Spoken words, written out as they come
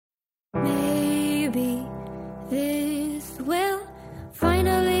Maybe this will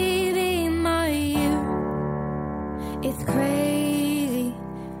finally be my year. It's crazy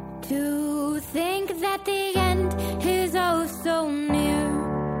to think that the end is oh so near.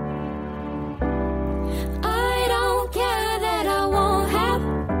 I don't care that I won't have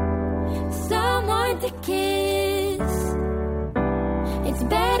someone to kiss. It's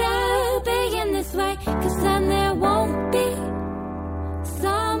better being this way, 'cause then there won't be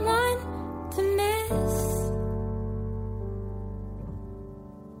someone to miss.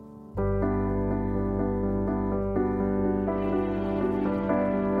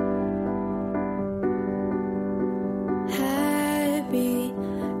 Happy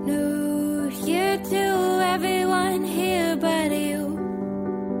New Year to everyone here but you.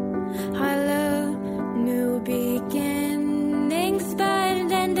 I love new beginnings,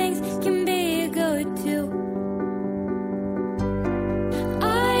 but endings can be good too.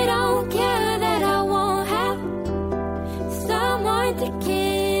 I don't care that I won't have someone to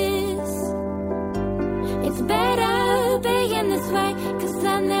kiss. It's better being this way, 'cause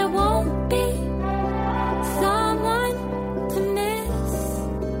then there won't be someone to miss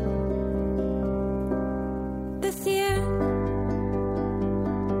this year.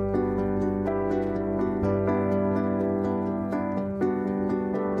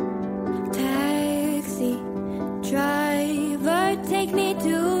 Taxi driver, take me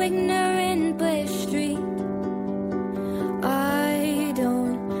to ignorant Bliss Street. I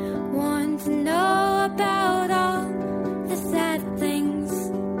don't want to know about all the sad things.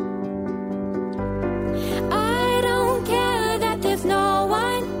 I don't care that there's no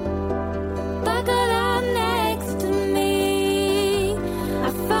one buckled up next to me.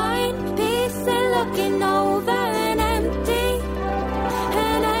 I find peace in looking over an empty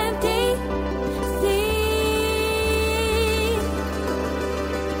sea.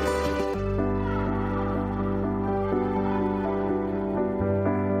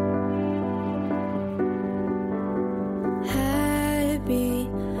 Happy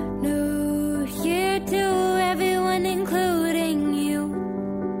New Year to everyone, including you.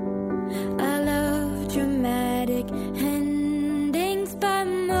 I love dramatic endings, but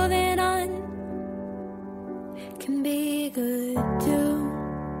moving on can be good too.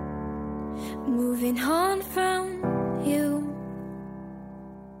 Moving on from you.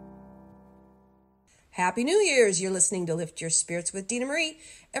 Happy New Year's! You're listening to Lift Your Spirits with Dina Marie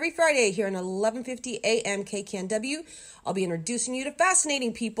every Friday here on 1150 AM KKNW. I'll be introducing you to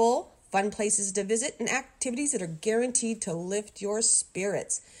fascinating people, fun places to visit, and activities that are guaranteed to lift your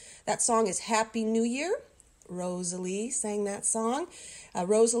spirits. That song is Happy New Year. Rosahlee sang that song.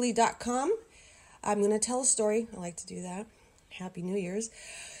 Rosahlee.com. I'm going to tell a story. I like to do that. Happy New Year's.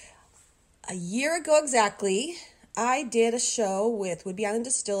 A year ago exactly, I did a show with Whidbey Island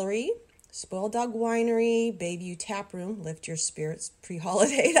Distillery, Spoiled Dog Winery, Bayview Tap Room, Lift Your Spirits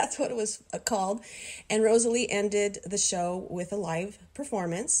pre-holiday, that's what it was called. And Rosahlee ended the show with a live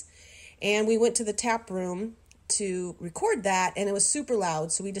performance. And we went to the tap room to record that, and it was super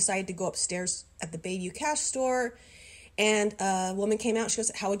loud. So we decided to go upstairs at the Bayview Cash Store. And a woman came out, she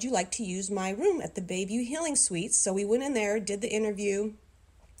goes, "How would you like to use my room at the Bayview Healing Suites?" So we went in there, did the interview,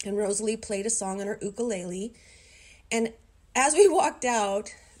 and Rosahlee played a song on her ukulele. And as we walked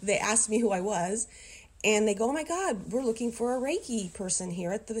out, they asked me who I was, and they go, "Oh my God, we're looking for a Reiki person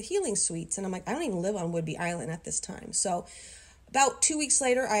here at the Healing Suites." And I'm like, I don't even live on Whidbey Island at this time. So about 2 weeks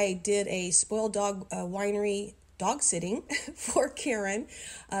later, I did a Spoiled Dog Winery dog sitting for Karen,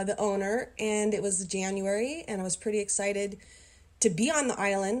 the owner, and it was January, and I was pretty excited to be on the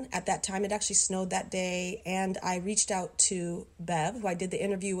island at that time. It actually snowed that day, and I reached out to Bev, who I did the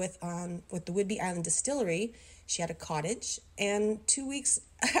interview with the Whidbey Island Distillery. She had a cottage, and 2 weeks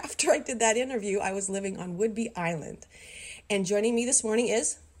after I did that interview, I was living on Whidbey Island. And joining me this morning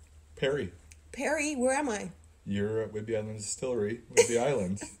is Perry. Perry, where am I? You're at Whidbey Island Distillery, Whidbey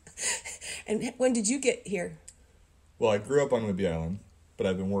Island. And when did you get here? Well, I grew up on Whidbey Island, but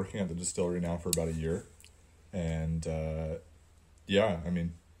I've been working at the distillery now for about a year. And yeah, I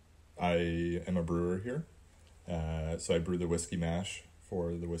mean, I am a brewer here. So I brew the whiskey mash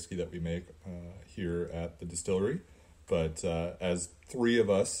for the whiskey that we make here at the distillery. But as three of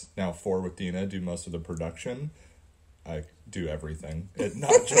us, now four with Dina, do most of the production, I do everything,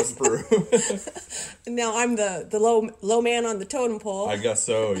 not just brew. Now I'm the low man on the totem pole. I guess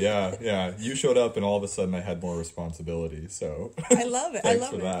so, yeah. You showed up and all of a sudden I had more responsibility, so. I love it. Thanks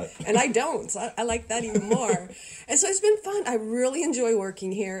for that. And I don't. So I like that even more. And so it's been fun. I really enjoy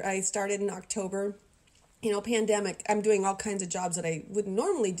working here. I started in October pandemic, I'm doing all kinds of jobs that I wouldn't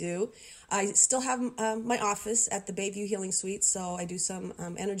normally do. I still have my office at the Bayview Healing Suite, so I do some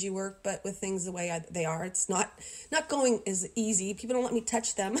energy work, but with things the way they are, it's not going as easy. People don't let me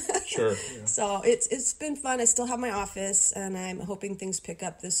touch them. Sure. Yeah. So it's been fun. I still have my office, and I'm hoping things pick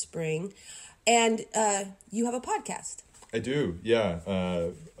up this spring. And you have a podcast. I do, yeah.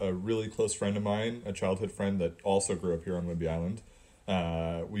 A really close friend of mine, a childhood friend that also grew up here on Whidbey Island.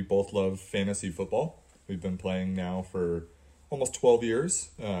 We both love fantasy football. We've been playing now for almost 12 years.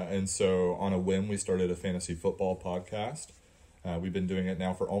 And so on a whim, we started a fantasy football podcast. We've been doing it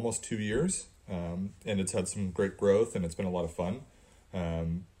now for almost 2 years. And it's had some great growth, and it's been a lot of fun.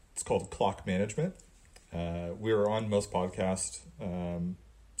 It's called Clock Management. We're on most podcast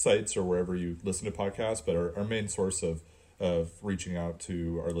sites or wherever you listen to podcasts, but our main source of reaching out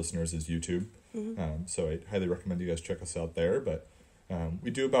to our listeners is YouTube. Mm-hmm. So I highly recommend you guys check us out there. But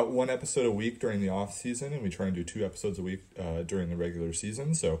we do about 1 episode a week during the off season, and we try and do 2 episodes a week during the regular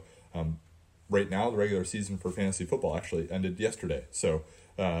season. So right now, the regular season for fantasy football actually ended yesterday. So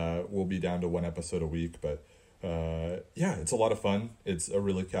we'll be down to 1 episode a week. But yeah, it's a lot of fun. It's a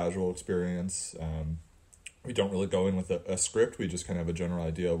really casual experience. We don't really go in with a script. We just kind of have a general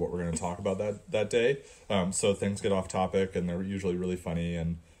idea of what we're going to talk about that day. So things get off topic, and they're usually really funny.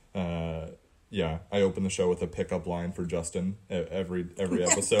 And yeah, I open the show with a pickup line for Justin every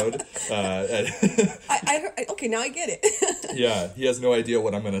episode. Okay, now I get it. Yeah, he has no idea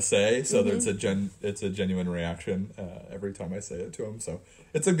what I'm going to say, so it's a genuine reaction every time I say it to him. So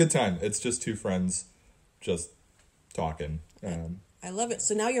it's a good time. It's just 2 friends just talking. I love it.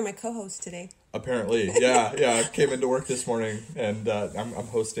 So now you're my co-host today. Apparently, yeah. I came into work this morning, and I'm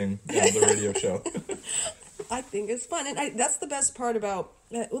hosting the radio show. I think it's fun, and that's the best part about.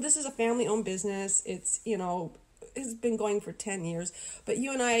 This is a family-owned business. It's it's been going for 10 years, but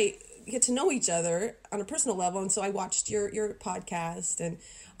you and I get to know each other on a personal level, and so I watched your podcast, and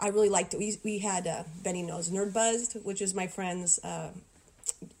I really liked it. We had Benny Knows Nerd Buzzed, which is my friends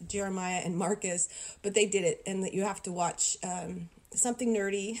Jeremiah and Marcus, but they did it, and that you have to watch something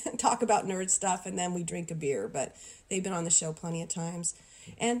nerdy, talk about nerd stuff, and then we drink a beer. But they've been on the show plenty of times,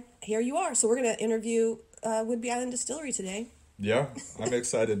 and here you are. So we're going to interview Whidbey Island Distillery today. Yeah, I'm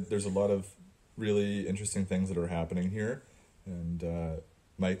excited. There's a lot of really interesting things that are happening here, and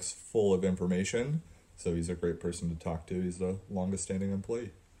Mike's full of information, so he's a great person to talk to. He's the longest standing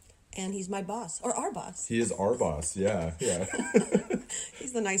employee. And he's my boss, or our boss. He is our boss, yeah.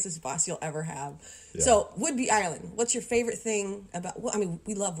 He's the nicest boss you'll ever have. Yeah. So, Whidbey Island, what's your favorite thing about,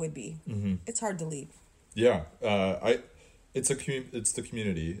 we love Whidbey. Mm-hmm. It's hard to leave. Yeah, it's the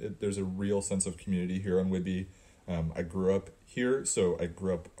community. There's a real sense of community here on Whidbey. I grew up here, so I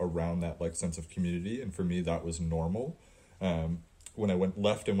grew up around that sense of community, and for me that was normal. When I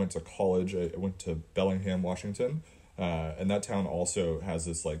left and went to college, I went to Bellingham, Washington, and that town also has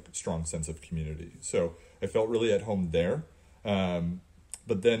this strong sense of community. So I felt really at home there.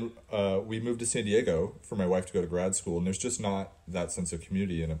 But then we moved to San Diego for my wife to go to grad school, and there's just not that sense of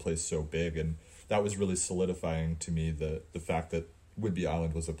community in a place so big, and that was really solidifying to me the fact that Whidbey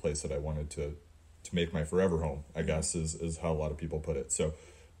Island was a place that I wanted to make my forever home, I guess, is how a lot of people put it. So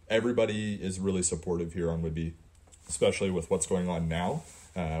everybody is really supportive here on Whidbey, especially with what's going on now.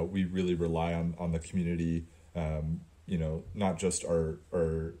 We really rely on the community, not just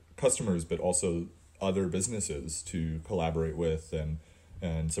our customers, but also other businesses to collaborate with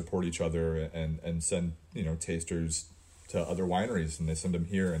and support each other and send, tasters to other wineries, and they send them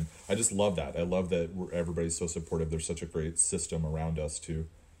here. And I just love that. I love that everybody's so supportive. There's such a great system around us to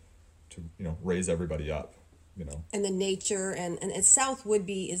raise everybody up, And the nature and South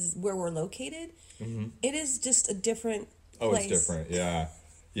Whidbey is where we're located. Mm-hmm. It is just a different place. It's different. Yeah.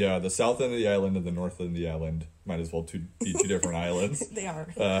 Yeah. The south end of the island and the north end of the island might as well be 2 different islands. They are.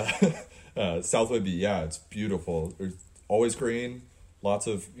 South Whidbey. Yeah. It's beautiful. There's always green, lots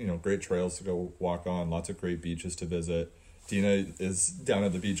of, great trails to go walk on, lots of great beaches to visit. Dina is down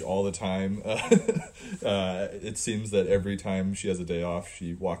at the beach all the time. It seems that every time she has a day off,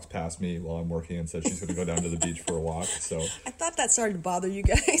 she walks past me while I'm working and says she's going to go down to the beach for a walk. So I thought that started to bother you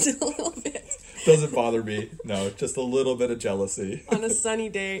guys a little bit. Doesn't bother me. No, just a little bit of jealousy. On a sunny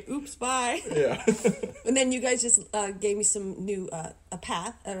day. Oops, bye. Yeah. And then you guys just gave me some new, a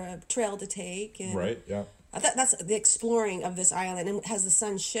path or a trail to take. And right, yeah. That's the exploring of this island. And has the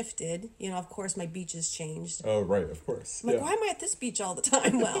sun shifted, of course my beach has changed. Oh, right, of course. I'm why am I at this beach all the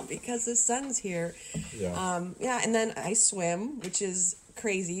time? Well, because the sun's here. Yeah. And then I swim, which is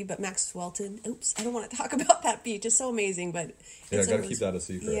crazy, but Max Swelton, oops, I don't want to talk about that beach. It's so amazing, but I gotta keep that a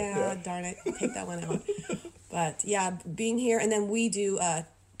secret. Yeah, darn it. Take that one out. But yeah, being here, and then we do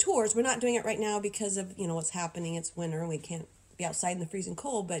tours. We're not doing it right now because of, what's happening. It's winter and we can't be outside in the freezing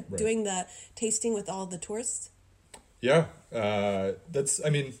cold, but Right. doing the tasting with all the tourists. Yeah,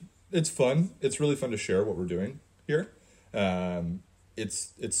 it's fun. It's really fun to share what we're doing here.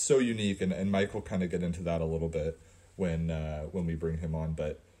 It's so unique, and Mike will kind of get into that a little bit when we bring him on.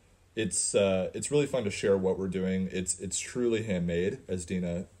 But it's really fun to share what we're doing. It's truly handmade, as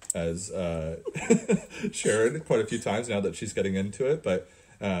Dina has shared quite a few times now that she's getting into it. But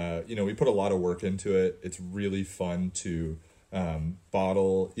we put a lot of work into it. It's really fun to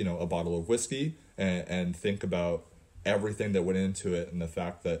bottle a bottle of whiskey and think about everything that went into it, and the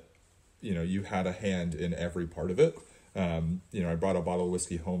fact that you had a hand in every part of it. I brought a bottle of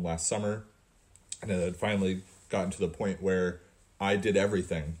whiskey home last summer, and it had finally gotten to the point where I did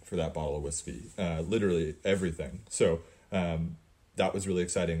everything for that bottle of whiskey, literally everything. So that was really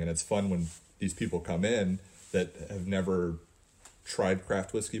exciting, and it's fun when these people come in that have never tried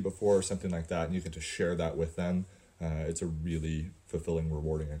craft whiskey before or something like that, and you get to share that with them. It's a really fulfilling,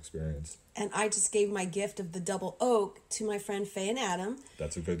 rewarding experience. And I just gave my gift of the double oak to my friend Faye and Adam.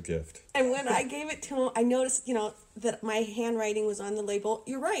 That's a good gift. And when I gave it to him, I noticed, that my handwriting was on the label.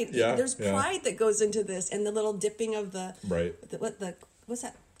 You're right. Yeah, There's pride that goes into this, and the little dipping of the right. What's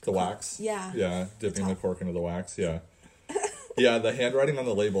that? The wax. Yeah. Yeah, dipping the cork into the wax. Yeah. Yeah, the handwriting on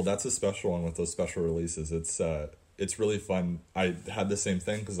the label, that's a special one with those special releases. It's really fun. I had the same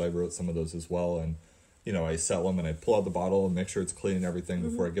thing because I wrote some of those as well, and I sell them and I pull out the bottle and make sure it's clean and everything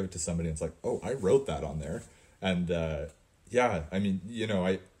before I give it to somebody. And it's like, oh, I wrote that on there. And I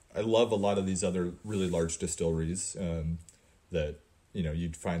love a lot of these other really large distilleries that,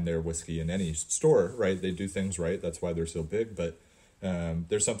 you'd find their whiskey in any store, right? They do things right. That's why they're so big. But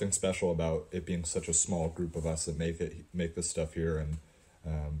there's something special about it being such a small group of us that make this stuff here. And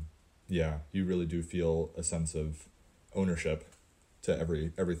you really do feel a sense of ownership to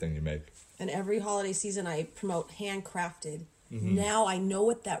everything you make. And every holiday season, I promote handcrafted. Mm-hmm. Now I know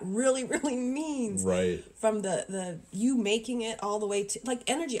what that really, really means. Right. From the you making it all the way to like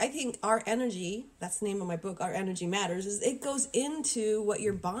energy. I think our energy, that's the name of my book, Our Energy Matters, is it goes into what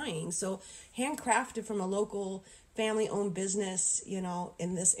you're buying. So handcrafted from a local family-owned business,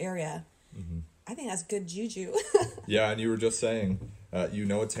 in this area. Mm-hmm. I think that's good juju. Yeah, and you were just saying,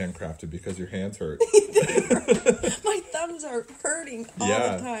 it's handcrafted because your hands hurt. My thumbs are hurting all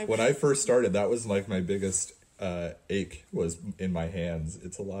the time. When I first started, that was like my biggest ache was in my hands.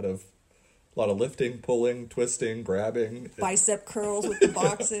 It's a lot of lifting, pulling, twisting, grabbing. Bicep curls with the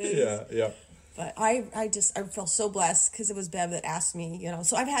boxes. Yeah. But I feel so blessed because it was Bev that asked me,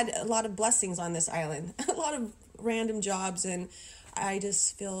 So I've had a lot of blessings on this island, a lot of random jobs, and I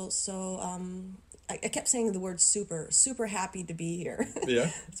just feel so, I kept saying the word super happy to be here.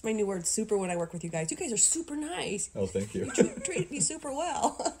 Yeah. It's my new word, super, when I work with you guys. You guys are super nice. Oh, thank you. You treated me super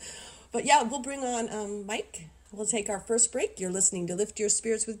well. But yeah, we'll bring on Mike. We'll take our first break. You're listening to Lift Your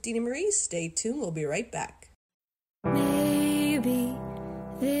Spirits with Dina Marie. Stay tuned. We'll be right back. Maybe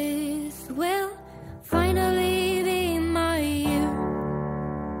this will finally be my year.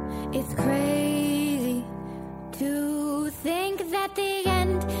 It's crazy to think that the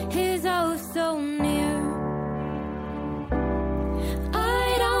end is oh so near.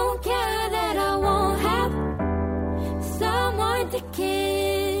 I don't care that I won't have someone to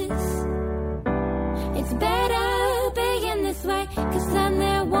kiss. It's better being this way, 'cause then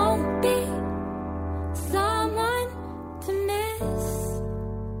there won't be someone to miss.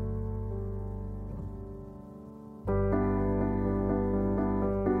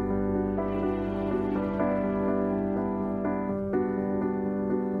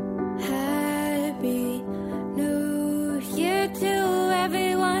 Happy New Year to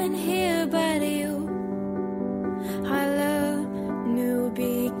everyone here but you. I love new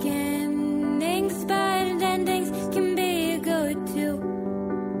beginnings, but endings can be good too.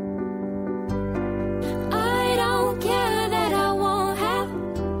 I don't care that I won't have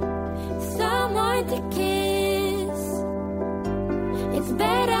someone to kiss. It's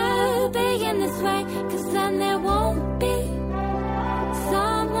better being this way, 'cause then there won't be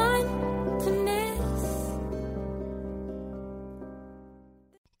someone to miss.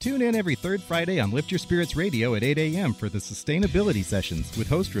 Tune in every third Friday on Lift Your Spirits Radio at 8 a.m. for the Sustainability Sessions with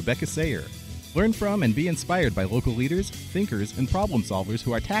host Rebecca Sayer. Learn from and be inspired by local leaders, thinkers, and problem solvers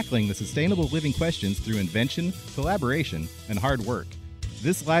who are tackling the sustainable living questions through invention, collaboration, and hard work.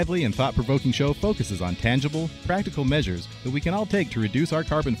 This lively and thought-provoking show focuses on tangible, practical measures that we can all take to reduce our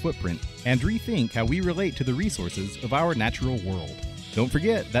carbon footprint and rethink how we relate to the resources of our natural world. Don't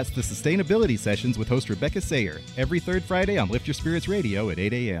forget, that's the Sustainability Sessions with host Rebecca Sayer, every third Friday on Lift Your Spirits Radio at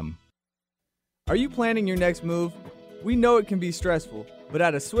 8 a.m. Are you planning your next move? We know it can be stressful, but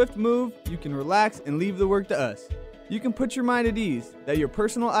at a Swift move, you can relax and leave the work to us. You can put your mind at ease that your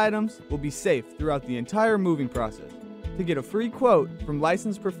personal items will be safe throughout the entire moving process. To get a free quote from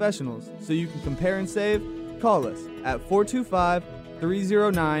licensed professionals so you can compare and save, call us at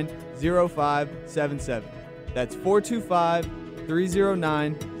 425-309-0577. That's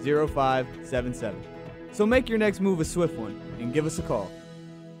 425-309-0577. So make your next move a swift one and give us a call.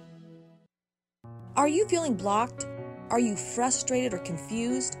 Are you feeling blocked? Are you frustrated or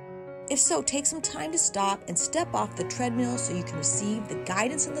confused? If so, take some time to stop and step off the treadmill so you can receive the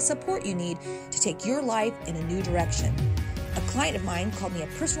guidance and the support you need to take your life in a new direction. A client of mine called me a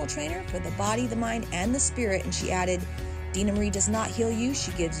personal trainer for the body, the mind, and the spirit, and she added, Dina Marie does not heal you,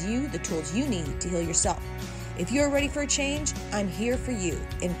 she gives you the tools you need to heal yourself. If you're ready for a change, I'm here for you.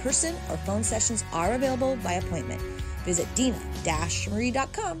 In person or phone sessions are available by appointment. Visit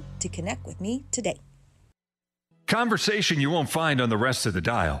dina-marie.com to connect with me today. Conversation you won't find on the rest of the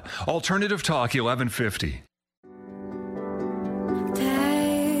dial. Alternative Talk 1150.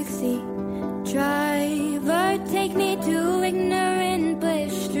 Taxi driver, take me to ignorant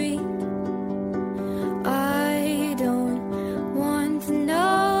Bush Street. I don't want to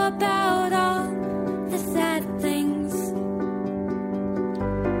know about all the sad things.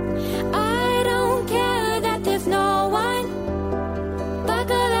 I don't care that there's no one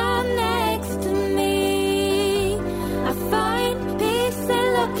buckle up next to me. I find peace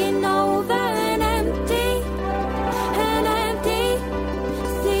in looking over an empty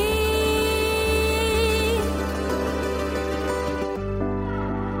sea.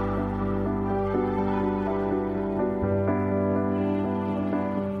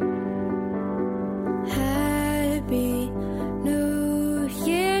 Happy New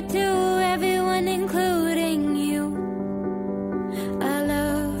Year to everyone, including you. I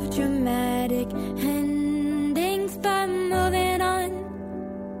love dramatic endings, but moving on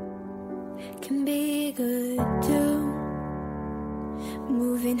can be good too.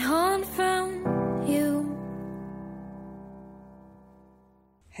 Moving on from you.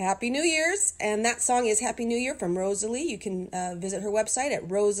 Happy New Year's, and that song is Happy New Year from Rosahlee. You can visit her website at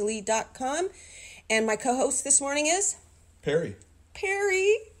rosahlee.com. And my co-host this morning is Perry.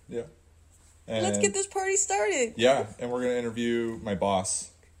 Perry. Yeah. Let's get this party started. Yeah, and we're going to interview my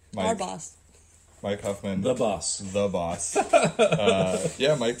boss, Mike. Our boss. Mike Huffman. The boss. The boss.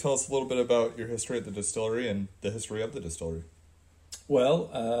 Yeah, Mike, tell us a little bit about your history at the distillery and the history of the distillery. Well,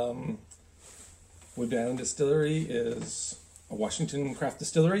 Whidbey Island Distillery is a Washington craft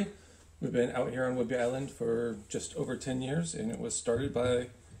distillery. We've been out here on Whidbey Island for just over 10 years, and it was started by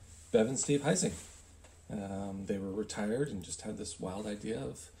Bev and Steve Heising. They were retired and just had this wild idea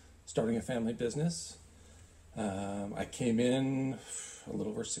of starting a family business. I came in a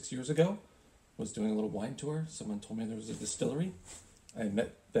little over 6 years ago, was doing a little wine tour. Someone told me there was a distillery. I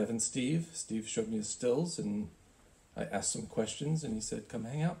met Bev and Steve. Steve showed me his stills, and I asked some questions, and he said, come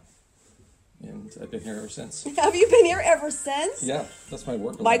hang out. And I've been here ever since. Have you been here ever since? Yeah, that's my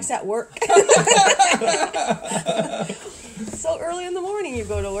work. Mike's at work. So early in the morning you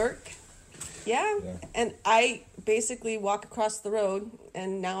go to work. Yeah. And I basically walk across the road,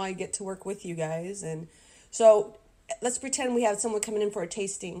 and now I get to work with you guys. And so let's pretend we have someone coming in for a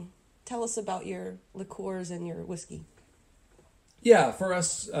tasting. Tell us about your liqueurs and your whiskey. Yeah, for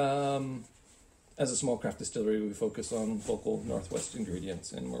us, as a small craft distillery, we focus on local Northwest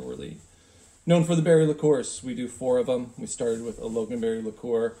ingredients, and we're really known for the berry liqueurs. We do 4 of them. We started with a loganberry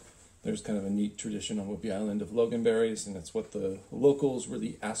liqueur. There's kind of a neat tradition on Whidbey Island of loganberries, and that's what the locals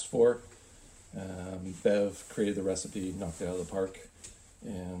really asked for. Bev created the recipe, knocked it out of the park,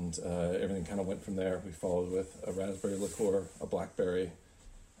 and everything kind of went from there. We followed with a raspberry liqueur, a blackberry.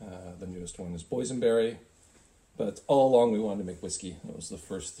 The newest one is boysenberry. But all along we wanted to make whiskey. It was the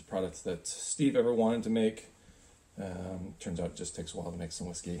first product that Steve ever wanted to make. Turns out it just takes a while to make some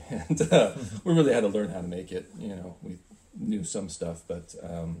whiskey. And we really had to learn how to make it. You know, we knew some stuff, but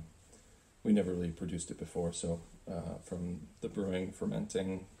we never really produced it before. So from the brewing,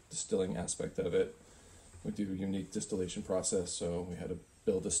 fermenting, distilling aspect of it, we do a unique distillation process. So we had to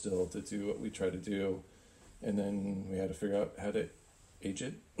build a still to do what we try to do. And then we had to figure out how to age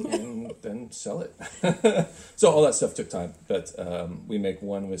it and then sell it. So all that stuff took time. But we make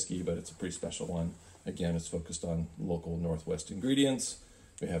one whiskey, but it's a pretty special one. Again, it's focused on local Northwest ingredients.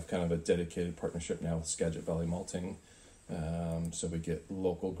 We have kind of a dedicated partnership now with Skagit Valley Malting. So we get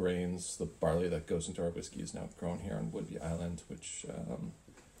local grains. The barley that goes into our whiskey is now grown here on Whidbey Island, which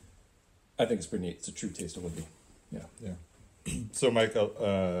I think is pretty neat. It's a true taste of Whidbey. Yeah. So, Mike,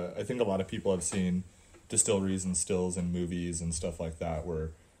 I think a lot of people have seen distilleries and stills in movies and stuff like that,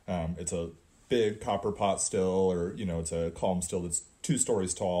 where it's a big copper pot still, or it's a column still that's 2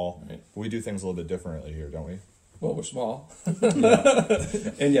 stories tall. Right. We do things a little bit differently here, don't we? Well, we're small.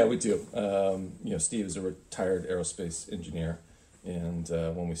 And yeah, we do. Steve is a retired aerospace engineer. And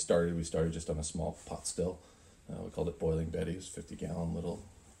when we started just on a small pot still. We called it Boiling Betty. It was a 50-gallon little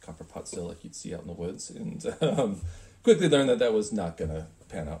copper pot still like you'd see out in the woods. And quickly learned that was not going to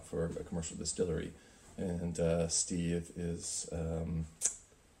pan out for a commercial distillery. And Steve is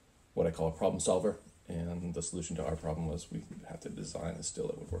what I call a problem solver. And the solution to our problem was we had to design a still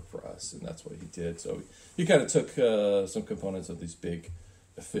that would work for us. And that's what he did. So he kind of took some components of these big,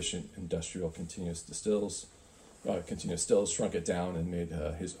 efficient, industrial continuous stills, shrunk it down, and made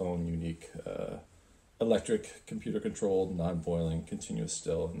his own unique electric, computer-controlled, non-boiling, continuous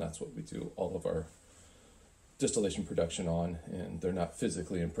still, and that's what we do all of our distillation production on. And they're not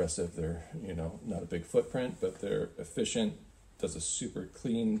physically impressive. They're, not a big footprint, but they're efficient, does a super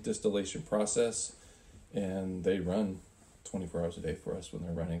clean distillation process, and they run 24 hours a day for us when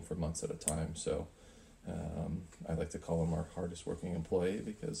they're running for months at a time. So I like to call them our hardest working employee,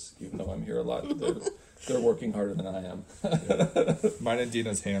 because even though I'm here a lot, they're working harder than I am. Mine and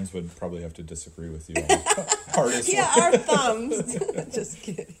Dina's hands would probably have to disagree with you on the hardest Yeah, our thumbs. Just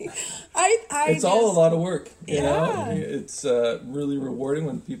kidding. It's all a lot of work, you know. It's really rewarding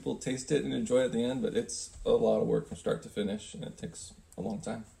when people taste it and enjoy it at the end, but it's a lot of work from start to finish, and it takes a long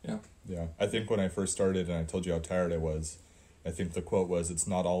time. Yeah, I think when I first started and I told you how tired I was, I think the quote was, "It's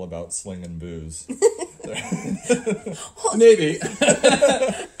not all about slinging booze." Maybe.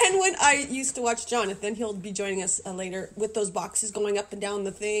 And when I used to watch Jonathan, he'll be joining us later with those boxes going up and down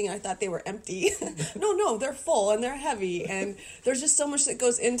the thing, and I thought they were empty. No, they're full and they're heavy, and there's just so much that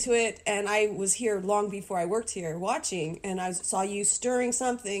goes into it. And I was here long before I worked here watching, and I saw you stirring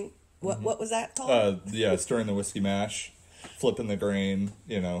something. What was that called? Stirring the whiskey mash, flipping the grain.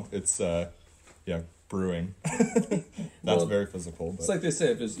 It's brewing. That's very physical. But It's like they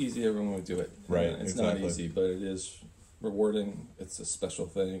say, if it's easy, everyone would do it. Right, It's exactly. not easy, but it is rewarding. It's a special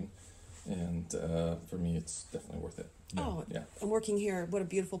thing. And for me, it's definitely worth it. Oh, Yeah. I'm working here. What a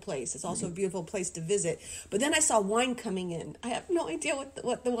beautiful place. It's also a beautiful place to visit. But then I saw wine coming in. I have no idea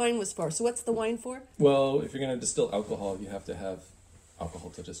what the wine was for. So what's the wine for? Well, if you're going to distill alcohol, you have to have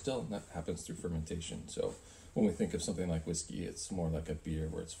alcohol to distill, and that happens through fermentation. So when we think of something like whiskey, it's more like a beer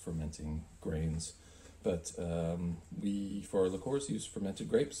where it's fermenting grains. But we, for our liqueurs, use fermented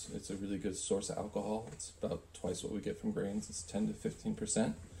grapes. It's a really good source of alcohol. It's about twice what we get from grains. It's 10 to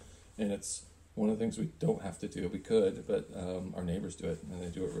 15%. And it's one of the things we don't have to do. We could, but our neighbors do it, and they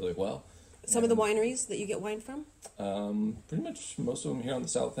do it really well. Some of the wineries that you get wine from? Pretty much most of them here on the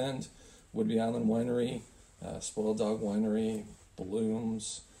south end. Whidbey Island Winery, Spoiled Dog Winery,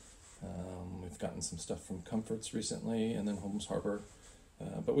 Blooms. We've gotten some stuff from Comforts recently, and then Holmes Harbor.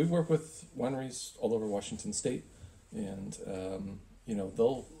 But we work with wineries all over Washington State, and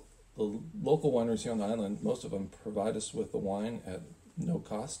the local wineries here on the island, most of them provide us with the wine at no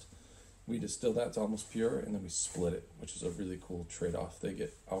cost. We distill that to almost pure, and then we split it, which is a really cool trade-off. They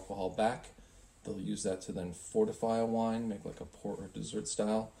get alcohol back. They'll use that to then fortify a wine, make like a port or dessert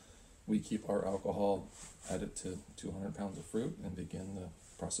style. We keep our alcohol, add it to 200 pounds of fruit, and begin the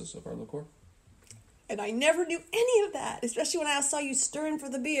process of our liqueur. And I never knew any of that, especially when I saw you stirring for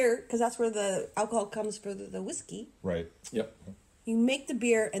the beer, because that's where the alcohol comes for the whiskey. right. Yep. You make the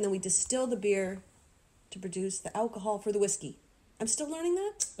beer, and then we distill the beer to produce the alcohol for the whiskey. I'm still learning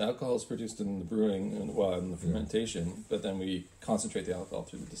that? The alcohol is produced in the brewing and in the fermentation, but then we concentrate the alcohol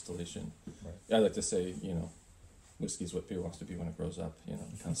through the distillation. Right. I like to say, whiskey's what beer wants to be when it grows up. It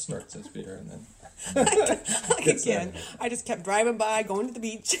kind of starts as beer and then Again, I just kept driving by, going to the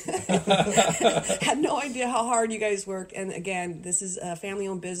beach. Had no idea how hard you guys worked. And again, this is a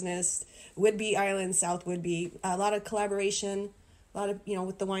family-owned business. Whidbey Island, South Whidbey. A lot of collaboration, a lot of,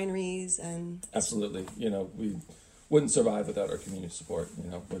 with the wineries. And absolutely. We wouldn't survive without our community support.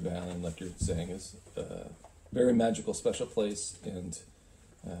 Whidbey Island, like you're saying, is a very magical, special place, and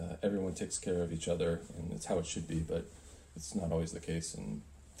everyone takes care of each other, and it's how it should be, but it's not always the case, and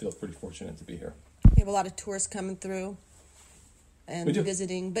feel pretty fortunate to be here. we have a lot of tourists coming through and We do.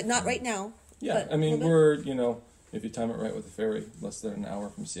 visiting, but not right now. Yeah, but I mean, a little we're, if you time it right with the ferry, less than an hour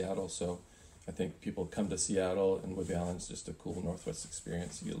from Seattle, so I think people come to Seattle, and Whidbey Island's just a cool Northwest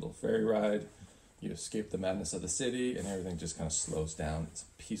experience. You get a little ferry ride, you escape the madness of the city, and everything just kind of slows down. It's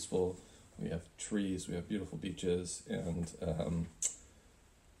peaceful. We have trees, we have beautiful beaches, and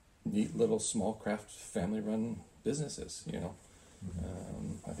neat little small craft family-run businesses,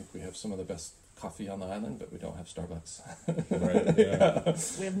 I think we have some of the best coffee on the island, but we don't have Starbucks. Right. Yeah.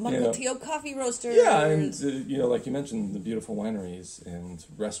 We have Mukilteo coffee roasters. Yeah, and like you mentioned, the beautiful wineries and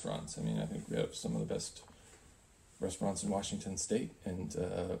restaurants. I mean, I think we have some of the best restaurants in Washington State, and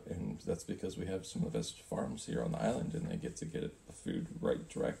that's because we have some of the best farms here on the island, and they get to get the food right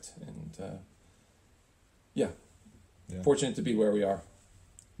direct. And fortunate to be where we are.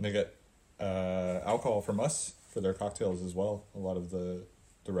 And they get alcohol from us for their cocktails as well. A lot of the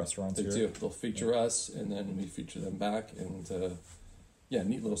restaurants They here. do. They'll feature us, and then we feature them back, and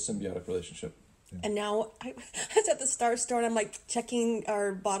neat little symbiotic relationship. And now I was at the Star Store and I'm like checking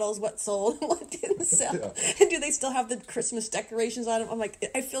our bottles, what sold, what didn't sell. Yeah. And do they still have the Christmas decorations on them? I'm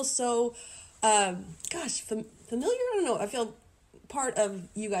like, I feel so, familiar. I don't know. I feel part of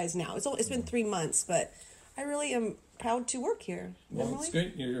you guys now. It's been 3 months, but I really am proud to work here. Well, Emily? it's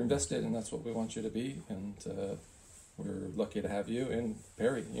great. You're invested, and that's what we want you to be. And we're lucky to have you. And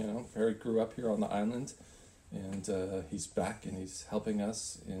Perry, Perry grew up here on the island, and he's back, and he's helping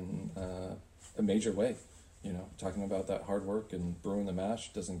us in a major way. Talking about that hard work and brewing the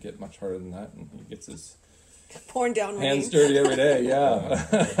mash doesn't get much harder than that, and he gets his pouring down hands dirty every day.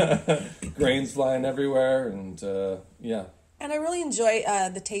 Yeah, grains flying everywhere, and And I really enjoy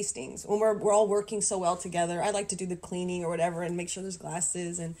the tastings when we're all working so well together. I like to do the cleaning or whatever and make sure there's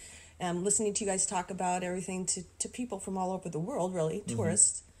glasses and listening to you guys talk about everything to people from all over the world, really,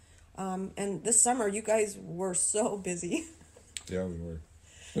 tourists. And this summer, you guys were so busy. Yeah, we were.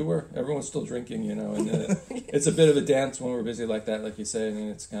 We were. Everyone's still drinking, and it's a bit of a dance when we're busy like that, like you say, and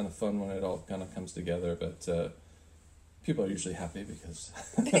it's kind of fun when it all kind of comes together. But people are usually happy because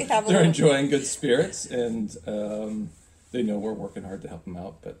they're enjoying good spirits, and they know we're working hard to help them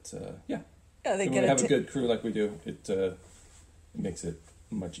out. But when we have a good crew like we do, it makes it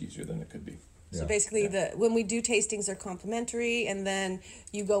much easier than it could be. So basically, when we do tastings, they're complimentary, and then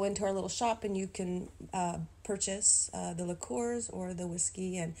you go into our little shop and you can purchase the liqueurs or the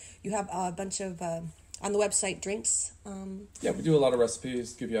whiskey, and you have a bunch of on the website drinks. We do a lot of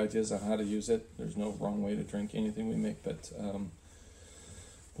recipes, give you ideas on how to use it. There's no wrong way to drink anything we make, but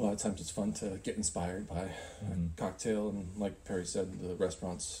a lot of times it's fun to get inspired by a cocktail, and like Perry said, the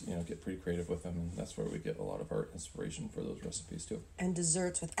restaurants get pretty creative with them, and that's where we get a lot of our inspiration for those recipes too. And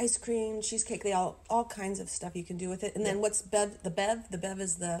desserts with ice cream, cheesecake, they all kinds of stuff you can do with it. And then what's Bev? The Bev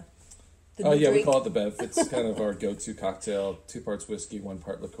is the Oh yeah, drink. we call it the Bev. It's kind of our go-to cocktail. 2 parts whiskey, 1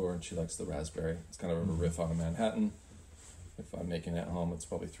 part liqueur, and she likes the raspberry. It's kind of a riff on a Manhattan. If I'm making it at home, it's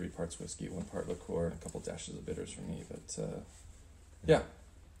probably 3 parts whiskey, 1 part liqueur, and a couple dashes of bitters for me. But yeah.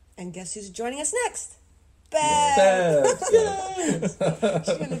 And guess who's joining us next? Bev! She's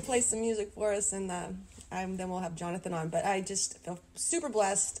going to play some music for us, and then we'll have Jonathan on. But I just feel super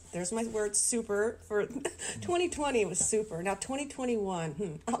blessed. There's my word, super. For 2020, it was super. Now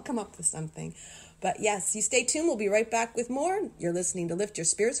 2021, I'll come up with something. But yes, you stay tuned. We'll be right back with more. You're listening to Lift Your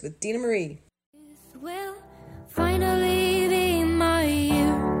Spirits with Dina Marie. Will finally be my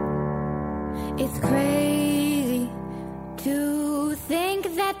year. It's crazy to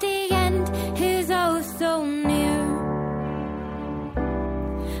think that the end is oh so near.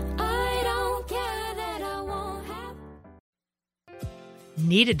 I don't care that I won't have.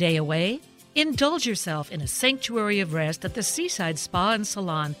 Need a day away? Indulge yourself in a sanctuary of rest at the Seaside Spa and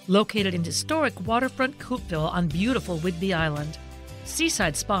Salon, located in historic waterfront Coupeville on beautiful Whidbey Island.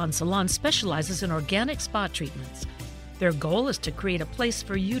 Seaside Spa and Salon specializes in organic spa treatments. Their goal is to create a place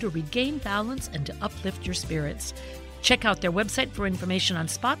for you to regain balance and to uplift your spirits. Check out their website for information on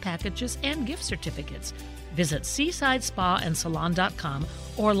spa packages and gift certificates. Visit seasidespaandsalon.com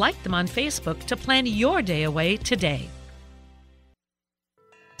or like them on Facebook to plan your day away today.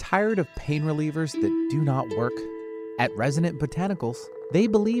 Tired of pain relievers that do not work? At Resonant Botanicals, they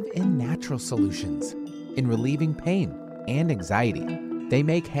believe in natural solutions, in relieving pain and anxiety. They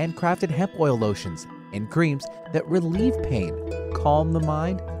make handcrafted hemp oil lotions and creams that relieve pain, calm the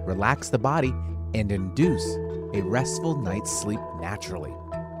mind, relax the body, and induce a restful night's sleep naturally.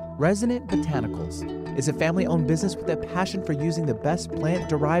 Resonant Botanicals is a family-owned business with a passion for using the best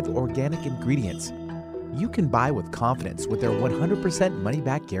plant-derived organic ingredients. You can buy with confidence with their 100%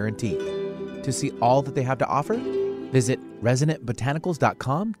 money-back guarantee. To see all that they have to offer, visit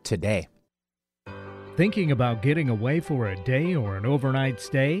resonantbotanicals.com today. Thinking about getting away for a day or an overnight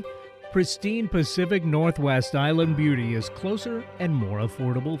stay? Pristine Pacific Northwest Island beauty is closer and more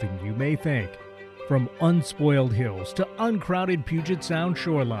affordable than you may think. From unspoiled hills to uncrowded Puget Sound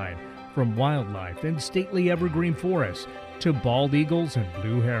shoreline, from wildlife and stately evergreen forests to bald eagles and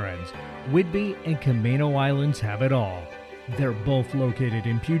blue herons, Whidbey and Camano Islands have it all. They're both located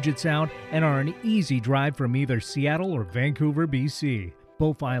in Puget Sound and are an easy drive from either Seattle or Vancouver, BC.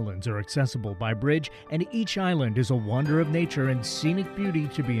 Both islands are accessible by bridge, and each island is a wonder of nature and scenic beauty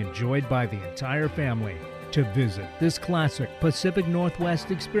to be enjoyed by the entire family. To visit this classic Pacific Northwest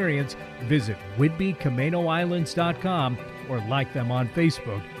experience, visit WhidbeyCamanoIslands.com or like them on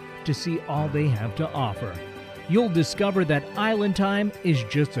Facebook to see all they have to offer. You'll discover that island time is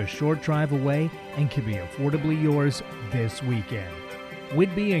just a short drive away and can be affordably yours this weekend.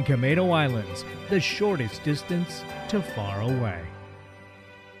 Whidbey and Camano Islands, the shortest distance to far away.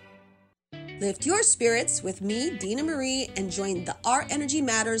 Lift your spirits with me, Dina Marie, and join the Our Energy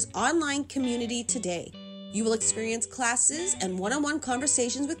Matters online community today. You will experience classes and one-on-one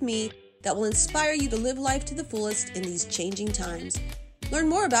conversations with me that will inspire you to live life to the fullest in these changing times. Learn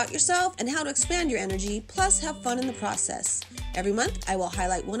more about yourself and how to expand your energy, plus have fun in the process. Every month, I will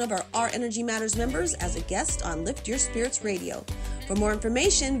highlight one of our Energy Matters members as a guest on Lift Your Spirits Radio. For more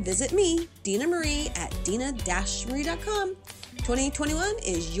information, visit me, Dina Marie, at dina-marie.com. 2021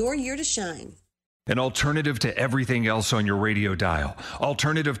 is your year to shine. An alternative to everything else on your radio dial.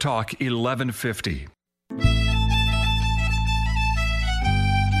 Alternative Talk 1150.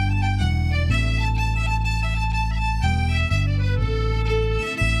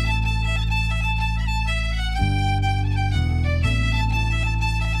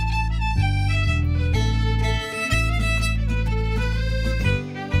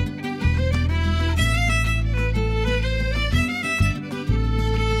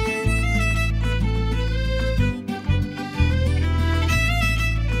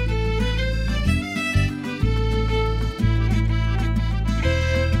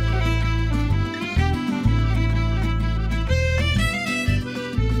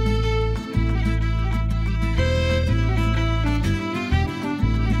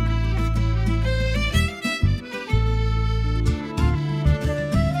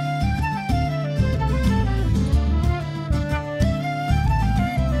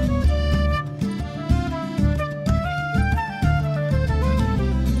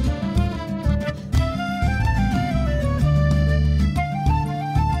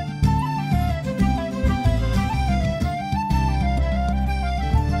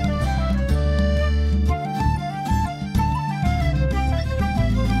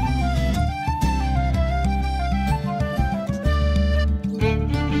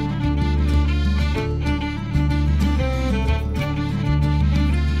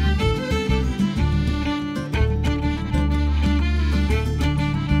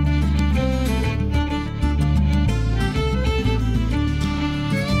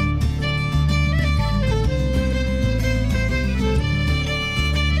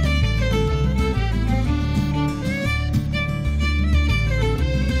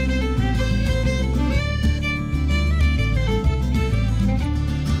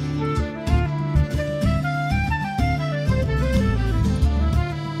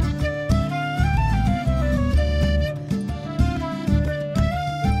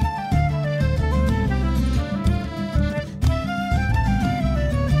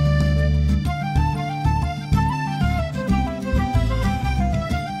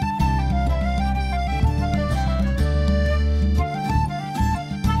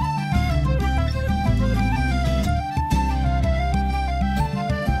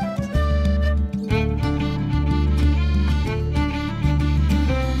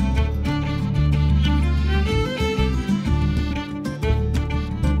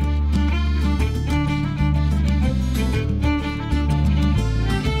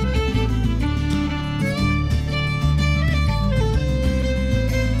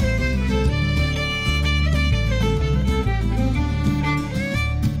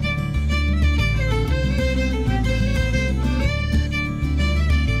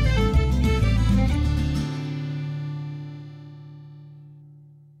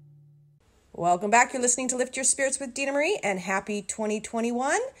 Welcome back. You're listening to Lift Your Spirits with Dina Marie, and happy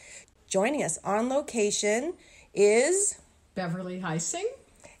 2021. Joining us on location is Beverly Heising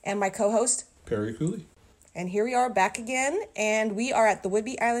and my co-host Perry Cooley. And here we are back again, and we are at the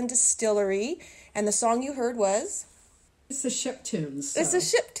Whidbey Island Distillery, and the song you heard was? It's the Ship Tunes. It's the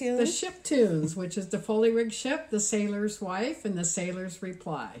Ship Tunes. The Ship Tunes, which is the fully rigged ship, the sailor's wife, and the sailor's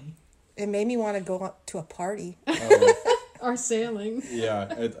reply. It made me want to go to a party. Or sailing.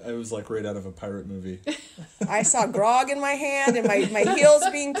 Yeah, it was like right out of a pirate movie. I saw grog in my hand and my heels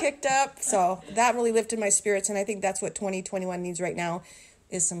being kicked up, so that really lifted my spirits, and I think that's what 2021 needs right now,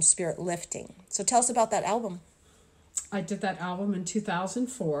 is some spirit lifting. So tell us about that album. I did that album in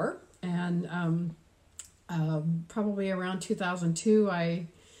 2004, and probably around 2002, I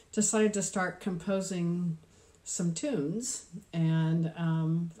decided to start composing some tunes, and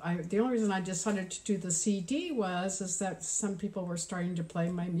I the only reason I decided to do the CD is that some people were starting to play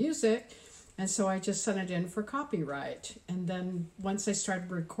my music, and so I just sent it in for copyright. And then once I started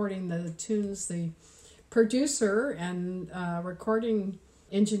recording the tunes, the producer and recording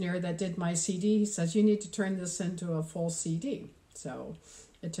engineer that did my CD, he says, you need to turn this into a full CD. So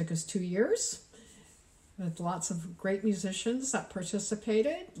it took us 2 years with lots of great musicians that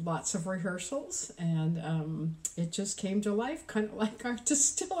participated, lots of rehearsals, and it just came to life, kind of like our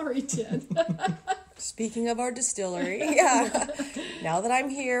distillery did. Speaking of our distillery, yeah. Now that I'm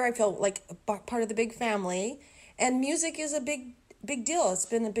here, I feel like part of the big family, and music is a big deal. It's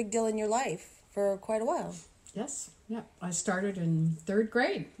been a big deal in your life for quite a while. Yes, yeah. I started in 3rd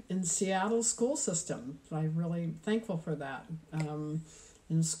grade in Seattle school system. I'm really thankful for that, in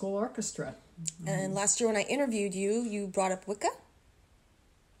the school orchestra. And last year when I interviewed you, you brought up Wicca.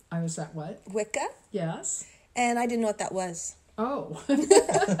 I was at what? Wicca. Yes. And I didn't know what that was. Oh.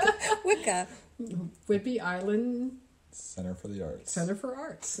 Wicca. Whidbey Island Center for the Arts. Center for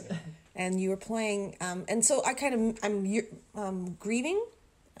Arts. And you were playing, and so I'm grieving.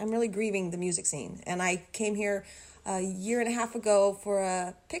 I'm really grieving the music scene. And I came here a year and a half ago for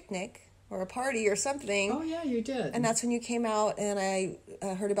a picnic or a party or something. Oh, yeah, you did. And that's when you came out, and I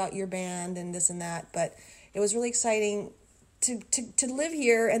heard about your band and this and that. But it was really exciting to live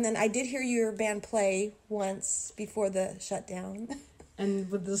here. And then I did hear your band play once before the shutdown. And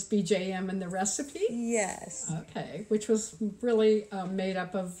would this be JM and the Recipe? Yes. Okay, which was really made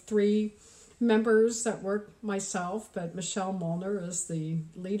up of 3 members that were myself, but Michelle Molnar is the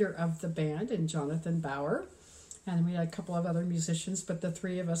leader of the band, and Jonathan Bauer. And we had a couple of other musicians, but the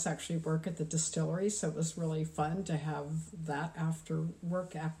 3 of us actually work at the distillery, so it was really fun to have that after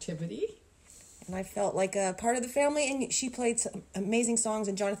work activity. And I felt like a part of the family, and she played some amazing songs,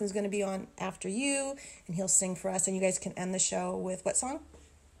 and Jonathan's going to be on after you, and he'll sing for us, and you guys can end the show with what song?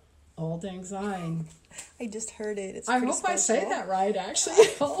 Auld Lang Syne. I just heard it. It's I pretty hope special. I say that right, actually.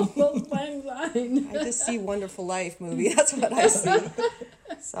 Auld Lang Syne. I just see Wonderful Life movie. That's what I see.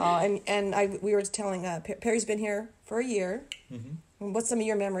 So, we were telling, Perry's been here for a year. Mm-hmm. What's some of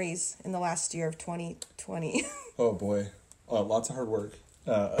your memories in the last year of 2020? Oh, boy. Lots of hard work.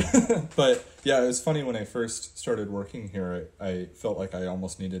 But, yeah, it was funny when I first started working here, I felt like I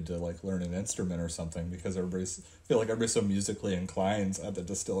almost needed to, learn an instrument or something because everybody's so musically inclined at the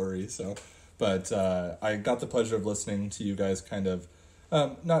distillery, so... But I got the pleasure of listening to you guys kind of,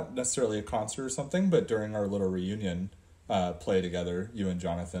 not necessarily a concert or something, but during our little reunion, play together, you and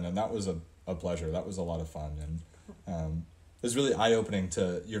Jonathan, and that was a pleasure. That was a lot of fun, and it was really eye-opening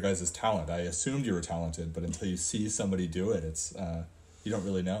to your guys' talent. I assumed you were talented, but until you see somebody do it, it's you don't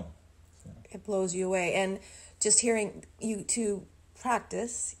really know. So. It blows you away, and just hearing you two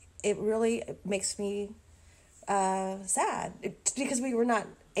practice, it really makes me sad, because we were not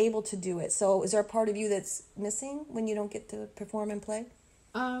able to do it. So is there a part of you that's missing when you don't get to perform and play?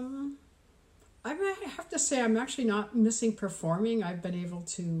 I have to say I'm actually not missing performing. I've been able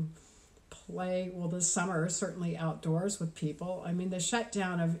to play, this summer, certainly outdoors with people. I mean, the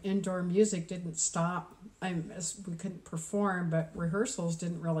shutdown of indoor music didn't stop. We couldn't perform, but rehearsals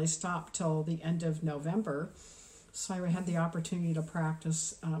didn't really stop till the end of November. So I had the opportunity to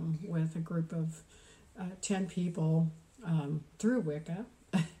practice with a group of 10 people through Wicca.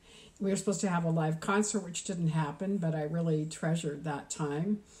 We were supposed to have a live concert, which didn't happen, but I really treasured that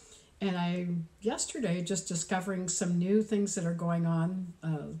time. And yesterday, just discovering some new things that are going on.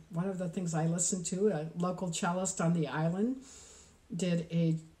 One of the things I listened to, a local cellist on the island, did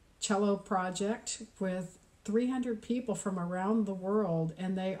a cello project with 300 people from around the world,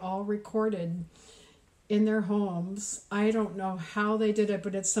 and they all recorded in their homes. I don't know how they did it,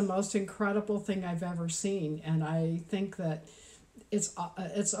 but it's the most incredible thing I've ever seen. And I think that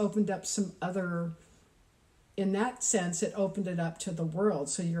it's opened up some other, in that sense, it opened it up to the world.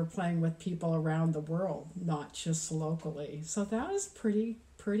 So you're playing with people around the world, not just locally. So that was pretty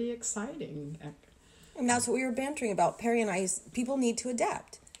exciting. And that's what we were bantering about. Perry and I, people need to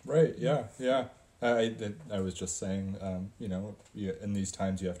adapt. Right, yeah. I was just saying, in these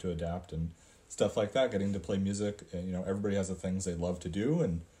times you have to adapt and stuff like that, getting to play music. And, everybody has the things they love to do,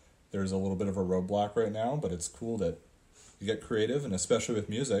 and there's a little bit of a roadblock right now, but it's cool that you get creative, and especially with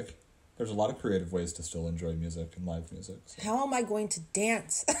music, there's a lot of creative ways to still enjoy music and live music. So. How am I going to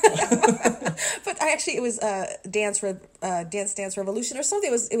dance? But it was Dance Revolution or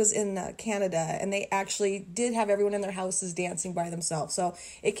something. It was in Canada, and they actually did have everyone in their houses dancing by themselves. So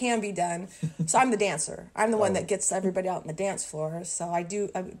it can be done. So I'm the dancer. I'm the one that gets everybody out on the dance floor. So I do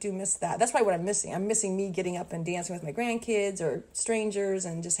miss that. That's probably what I'm missing. I'm missing me getting up and dancing with my grandkids or strangers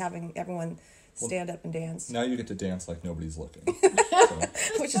and just having everyone stand up and dance. Now you get to dance like nobody's looking.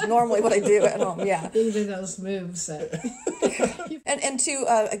 Which is normally what I do at home, yeah. Even those moves. And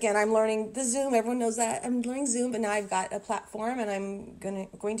to, again, I'm learning the Zoom. Everyone knows that. I'm learning Zoom, but now I've got a platform, and I'm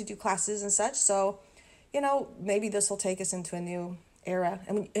going to do classes and such. So, maybe this will take us into a new era.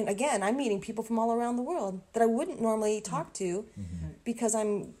 And again, I'm meeting people from all around the world that I wouldn't normally talk to because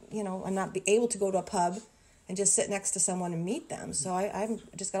I'm not able to go to a pub and just sit next to someone and meet them. So I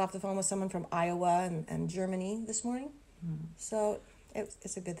just got off the phone with someone from Iowa and Germany this morning. So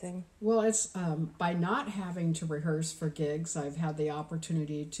it's a good thing. Well, it's by not having to rehearse for gigs, I've had the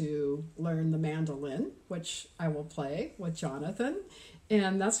opportunity to learn the mandolin, which I will play with Jonathan.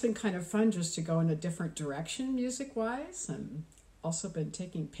 And that's been kind of fun just to go in a different direction music-wise. And also been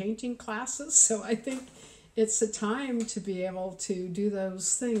taking painting classes. So I think it's a time to be able to do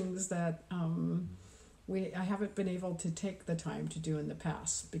those things that I haven't been able to take the time to do in the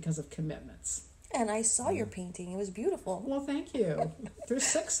past because of commitments. And I saw your painting. It was beautiful. Well, thank you. There's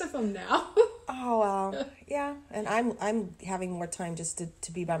 6 of them now. Oh, wow. Yeah. And I'm having more time just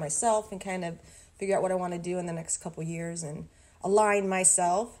to be by myself and kind of figure out what I want to do in the next couple years and align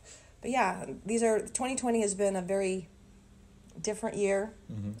myself. But yeah, 2020 has been a very different year.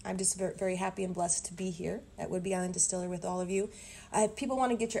 I'm just very, very happy and blessed to be here at Whidbey Island Distillery with all of you. If people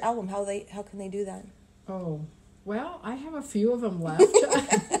want to get your album, how can they do that? Oh, well, I have a few of them left. You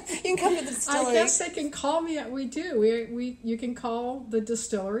can come to the distillery. I guess they can call me. We do. You can call the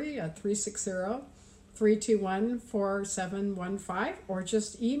distillery at 360-321-4715 or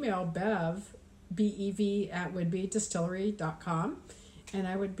just email Bev, BEV at WhidbeyDistillery.com, and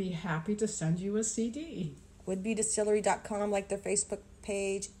I would be happy to send you a CD. WhidbeyDistillery.com, like their Facebook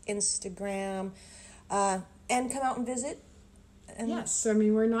page, Instagram, and come out and visit. Yes, I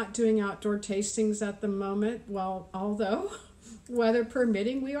mean, we're not doing outdoor tastings at the moment. Well, although weather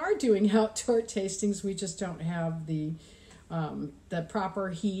permitting, we are doing outdoor tastings. We just don't have the proper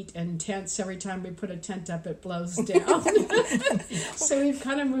heat and tents. Every time we put a tent up, it blows down. So we've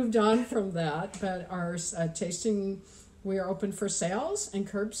kind of moved on from that. But our tasting, we are open for sales and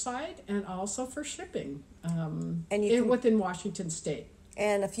curbside and also for shipping within Washington State.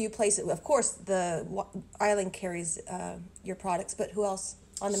 And a few places, of course, the island carries your products, but who else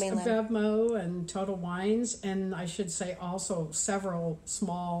on the mainland? Bevmo and Total Wines, and I should say also several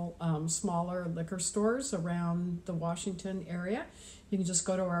smaller liquor stores around the Washington area. You can just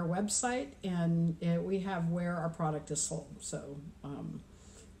go to our website, and we have where our product is sold. So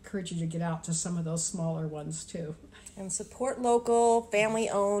encourage you to get out to some of those smaller ones too. And support local,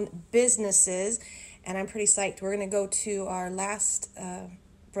 family-owned businesses. And I'm pretty psyched. We're going to go to our last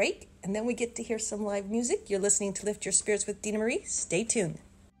break, and then we get to hear some live music. You're listening to Lift Your Spirits with Dina Marie. Stay tuned.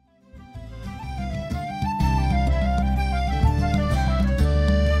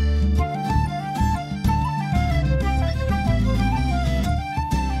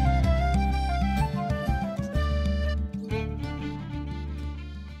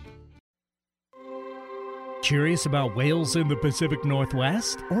 Curious about whales in the Pacific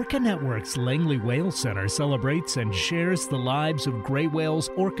Northwest? Orca Network's Langley Whale Center celebrates and shares the lives of gray whales,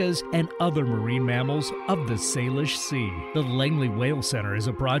 orcas, and other marine mammals of the Salish Sea. The Langley Whale Center is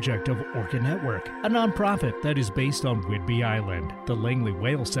a project of Orca Network, a nonprofit that is based on Whidbey Island. The Langley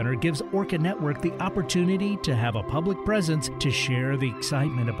Whale Center gives Orca Network the opportunity to have a public presence to share the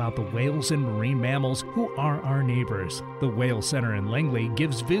excitement about the whales and marine mammals who are our neighbors. The Whale Center in Langley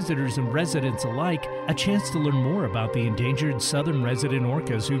gives visitors and residents alike a chance to learn more about the endangered southern resident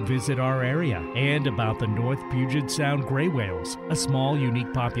orcas who visit our area and about the North Puget Sound gray whales, a small,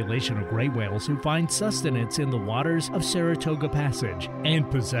 unique population of gray whales who find sustenance in the waters of Saratoga Passage and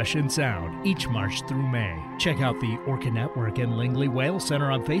Possession Sound each March through May. Check out the Orca Network and Langley Whale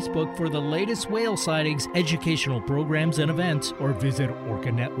Center on Facebook for the latest whale sightings, educational programs, and events, or visit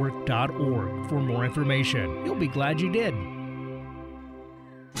orcanetwork.org for more information. You'll be glad you did.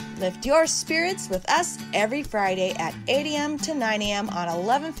 Lift your spirits with us every Friday at 8 a.m. to 9 a.m. on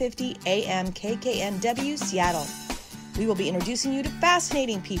 1150 a.m. KKNW Seattle. We will be introducing you to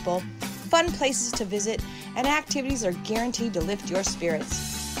fascinating people, fun places to visit, and activities are guaranteed to lift your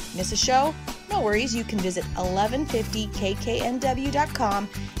spirits. Miss a show? No worries, you can visit 1150kknw.com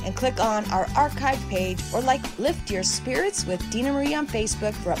and click on our archive page or like Lift Your Spirits with Dina Marie on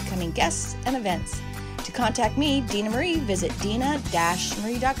Facebook for upcoming guests and events. To contact me, Dina Marie, visit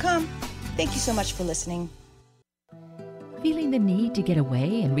dina-marie.com. Thank you so much for listening. Feeling the need to get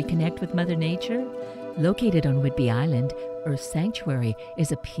away and reconnect with Mother Nature? Located on Whidbey Island, Earth Sanctuary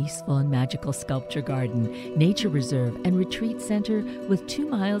is a peaceful and magical sculpture garden, nature reserve, and retreat center with 2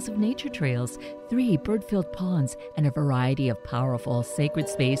 miles of nature trails, 3 bird-filled ponds, and a variety of powerful sacred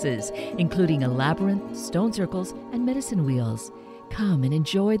spaces, including a labyrinth, stone circles, and medicine wheels. Come and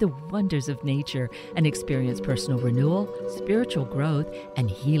enjoy the wonders of nature and experience personal renewal, spiritual growth, and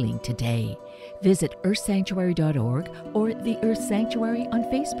healing today. Visit earthsanctuary.org or the Earth Sanctuary on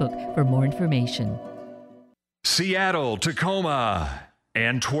Facebook for more information. Seattle, Tacoma,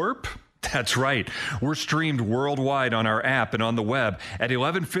 Antwerp? That's right. We're streamed worldwide on our app and on the web at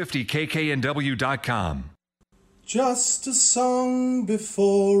 1150kknw.com. Just a song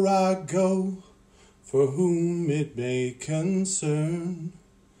before I go, for whom it may concern.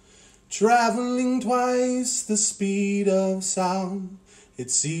 Traveling twice the speed of sound,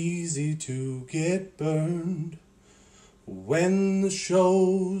 it's easy to get burned. When the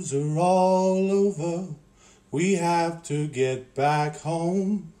shows are all over, we have to get back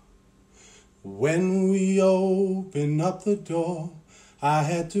home. When we open up the door, I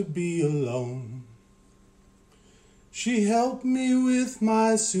had to be alone. She helped me with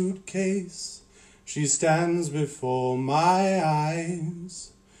my suitcase. She stands before my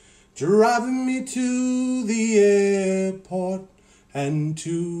eyes, driving me to the airport and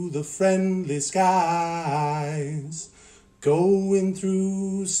to the friendly skies. Going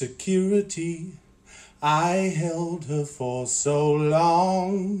through security, I held her for so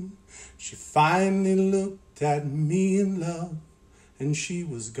long. She finally looked at me in love, and she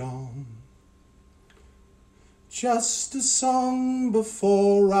was gone. Just a song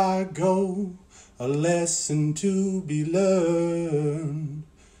before I go, a lesson to be learned.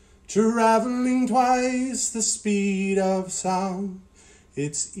 Traveling twice the speed of sound,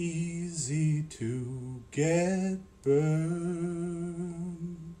 it's easy to get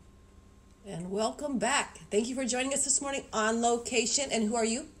burned. And welcome back. Thank you for joining us this morning on location. And who are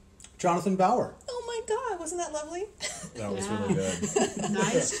you? Jonathan Bauer. Oh my God, wasn't that lovely? That was really good.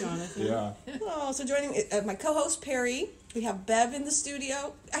 Nice, Jonathan. Yeah. Oh, so joining my co-host Perry, we have Bev in the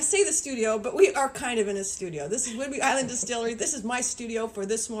studio. I say the studio, but we are kind of in a studio. This is Whidbey Island Distillery. This is my studio for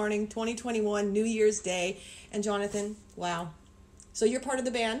this morning, 2021, New Year's Day. And Jonathan, wow. So you're part of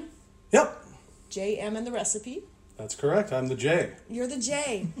the band? Yep. JM and the Recipe. That's correct. I'm the J. You're the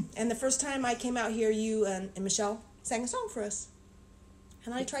J. And the first time I came out here, you and Michelle sang a song for us.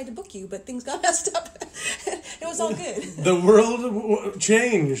 And I tried to book you, but things got messed up. It was all good. The world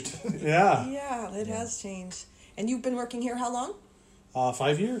changed. Yeah. Yeah, it has changed. And you've been working here how long?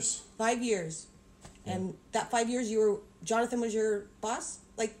 5 years. 5 years. And that 5 years, Jonathan was your boss?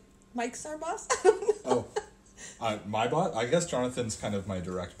 Like Mike's our boss? Oh, my boss? I guess Jonathan's kind of my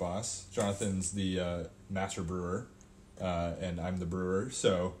direct boss. Jonathan's the master brewer, and I'm the brewer.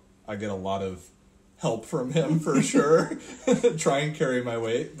 So I get a lot of help from him for sure. Try and carry my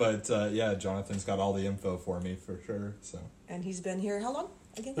weight. But yeah, Jonathan's got all the info for me for sure. So. And he's been here how long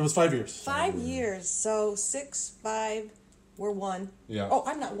again? It was 5 years. 5 years. So 6, 5, we're 1. Yeah. Oh,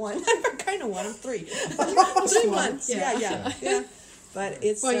 I'm not 1. I'm kind of 1. I'm 3. 3 months. Yeah. But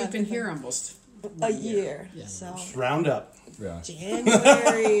it's... Well, you've been here almost a year. Yeah. So Round up. Yeah.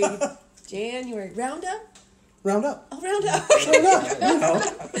 January. Round up? Round up. Oh, round up. Round up. You know.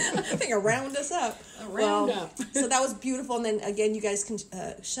 I think round us up. Round up. So that was beautiful. And then again, you guys can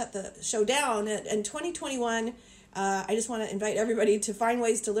shut the show down. In 2021, I just want to invite everybody to find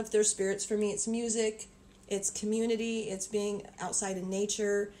ways to lift their spirits. For me, it's music, it's community, it's being outside in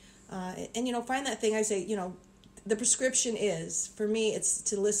nature. And, find that thing I say, the prescription is, for me, it's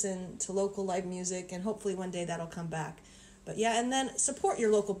to listen to local live music. And hopefully one day that'll come back. But yeah, and then support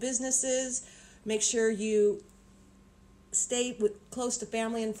your local businesses. Make sure you stay close to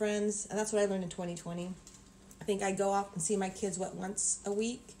family and friends, and that's what I learned in 2020. I think I go off and see my kids, once a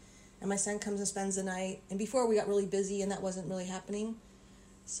week, and my son comes and spends the night. And before we got really busy, and that wasn't really happening.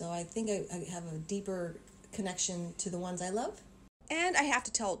 So I think I have a deeper connection to the ones I love. And I have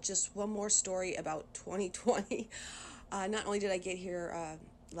to tell just one more story about 2020. Not only did I get here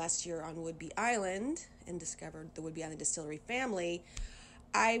last year on Whidbey Island and discovered the Whidbey Island Distillery family,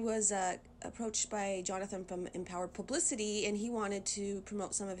 I was approached by Jonathan from Empowered Publicity, and he wanted to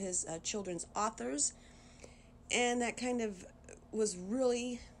promote some of his children's authors. And that kind of was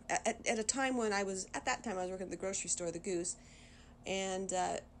really, at a time when I was working at the grocery store, the Goose, and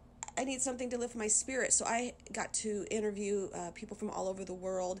I need something to lift my spirit. So I got to interview people from all over the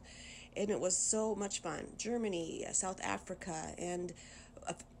world, and it was so much fun. Germany, South Africa, and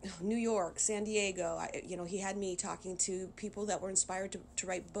New York, San Diego. He had me talking to people that were inspired to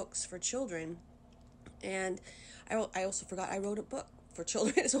write books for children. And I also forgot I wrote a book for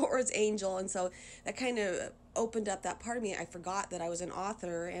children or as Angel. And so that kind of opened up that part of me. I forgot that I was an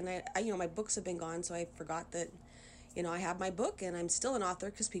author, and I my books have been gone, so I forgot that, I have my book and I'm still an author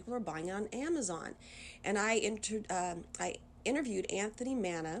because people are buying it on Amazon. And I interviewed Anthony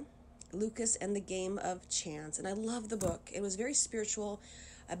Manna, Lucas and the Game of Chance, and I love the book. It was very spiritual,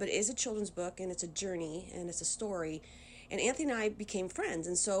 but it is a children's book, and it's a journey, and it's a story. And Anthony and I became friends,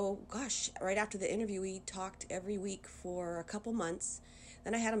 and so, right after the interview, we talked every week for a couple months.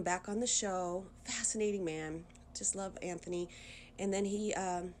 Then I had him back on the show. Fascinating man. Just love Anthony. And then he,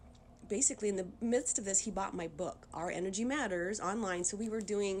 basically, in the midst of this, he bought my book, Our Energy Matters, online. So we were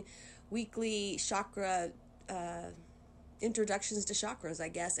doing weekly chakra introductions to chakras, I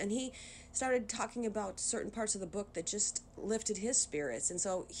guess, and he started talking about certain parts of the book that just lifted his spirits. And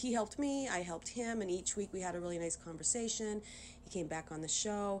so he helped me, I helped him, and each week we had a really nice conversation. He came back on the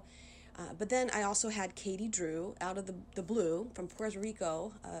show. But then I also had Katie Drew, out of the blue, from Puerto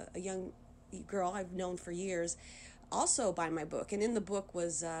Rico, a young girl I've known for years, also buy my book. And in the book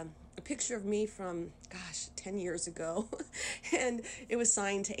was a picture of me from 10 years ago, and it was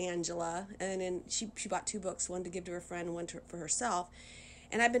signed to Angela. And then she bought 2 books, one to give to her friend and one for herself.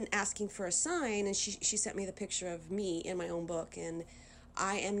 And I've been asking for a sign, and she sent me the picture of me in my own book. And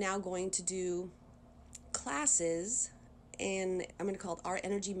I am now going to do classes, and I'm going to call it Our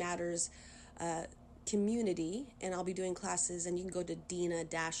Energy Matters Community, and I'll be doing classes, and you can go to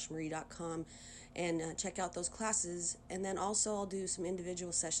dina-marie.com and check out those classes. And then also I'll do some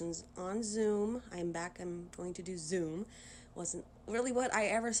individual sessions on Zoom. I'm going to do Zoom. Wasn't really what I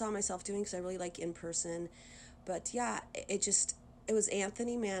ever saw myself doing, because I really like in person. But yeah, it was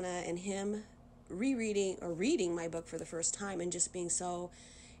Anthony Manna and him reading my book for the first time, and just being so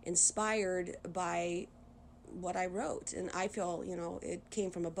inspired by what I wrote. And I feel, it came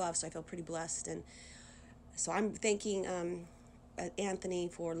from above, so I feel pretty blessed. And so I'm thanking Anthony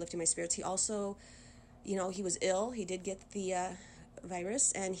for lifting my spirits. He also, he was ill. He did get the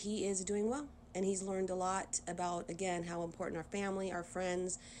virus, and he is doing well. And he's learned a lot about, again, how important our family, our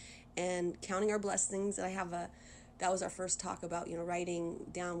friends, and counting our blessings. That was our first talk about, writing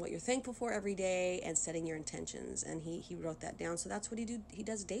down what you're thankful for every day and setting your intentions. And he wrote that down. So that's what he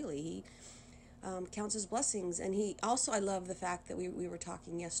does daily. He counts his blessings. And he also, I love the fact that we were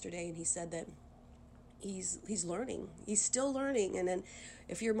talking yesterday, and he said that he's learning. He's still learning. And then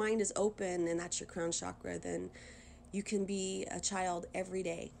if your mind is open and that's your crown chakra, then you can be a child every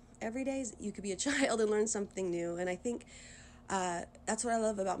day. Every day you could be a child and learn something new. And I think that's what I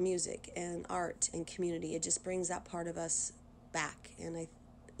love about music and art and community. It just brings that part of us back. And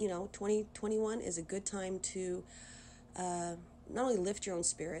 2021 is a good time to not only lift your own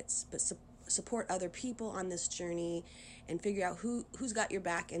spirits, but support other people on this journey and figure out who's got your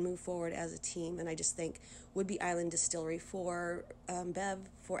back and move forward as a team. And I just thank Whidbey Island Distillery for Bev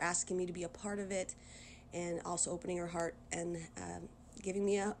for asking me to be a part of it, and also opening her heart and giving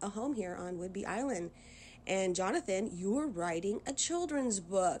me a home here on Whidbey Island. And Jonathan, you're writing a children's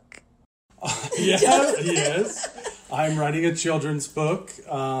book. Yes. I'm writing a children's book.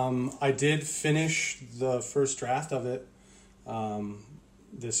 I did finish the first draft of it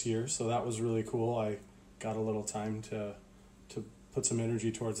this year, so that was really cool. I got a little time to put some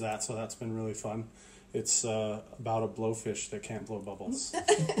energy towards that, so that's been really fun. It's about a blowfish that can't blow bubbles.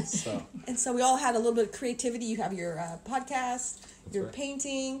 And so we all had a little bit of creativity. You have your podcast, you're right.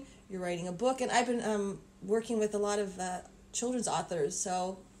 painting, you're writing a book, and I've been working with a lot of children's authors,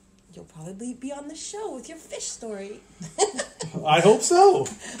 so you'll probably be on the show with your fish story. I hope so.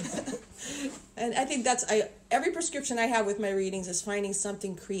 And I think every prescription I have with my readings is finding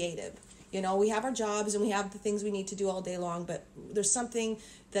something creative. We have our jobs and we have the things we need to do all day long, but there's something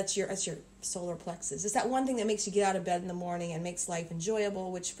that's your solar plexus. It's that one thing that makes you get out of bed in the morning and makes life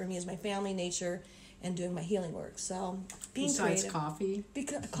enjoyable, which for me is my family, nature, and doing my healing work. So Besides creative. coffee.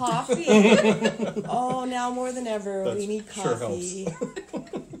 Coffee. Oh, now more than ever, we need coffee. Sure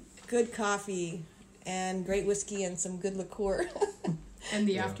helps. Good coffee and great whiskey and some good liqueur. In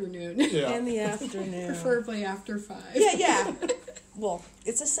the afternoon. Yeah. In the afternoon. Preferably after 5. Yeah. Well,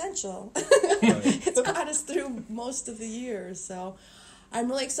 it's essential. It's got us through most of the year. So I'm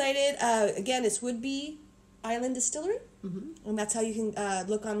really excited. Again, it's Whidbey Island Distillery. Mm-hmm. And that's how you can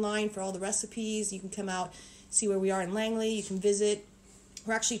look online for all the recipes. You can come out, see where we are in Langley. You can visit.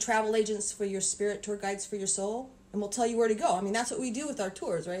 We're actually travel agents for your spirit, tour guides for your soul. And we'll tell you where to go. I mean, that's what we do with our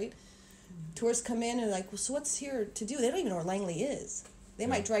tours, right? Mm-hmm. Tourists come in and are like, well, so what's here to do? They don't even know where Langley is. They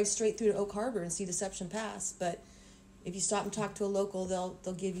might drive straight through to Oak Harbor and see Deception Pass, but if you stop and talk to a local,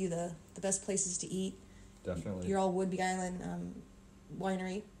 they'll give you the best places to eat. Definitely. Your old Whidbey Island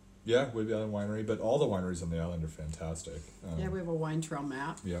winery. Yeah, Whidbey Island Winery, but all the wineries on the island are fantastic. Yeah, we have a wine trail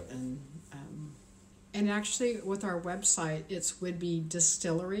map. Yeah. And actually, with our website, it's Whidbey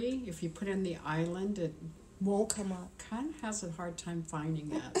Distillery. If you put in the island, it won't come up. Kind of has a hard time finding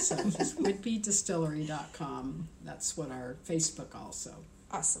that. So it's WhidbeyDistillery.com. That's what our Facebook also.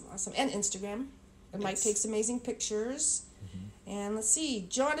 Awesome. And Instagram. And Mike takes amazing pictures. Mm-hmm. And let's see,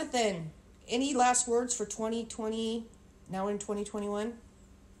 Jonathan, any last words for 2020, now in 2021?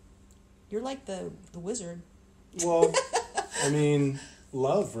 You're like the wizard. Well, I mean,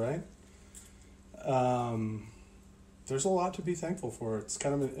 love, right? There's a lot to be thankful for. It's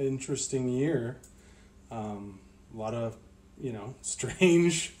kind of an interesting year. A lot of,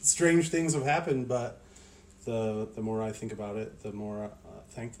 strange things have happened, but the more I think about it, the more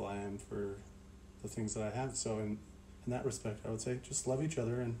thankful I am for the things that I have. So in that respect, I would say just love each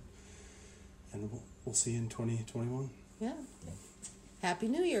other, and we'll see you in 2021. Yeah. Happy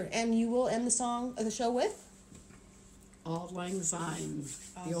New Year. And you will end the show with? Auld Lang Syne,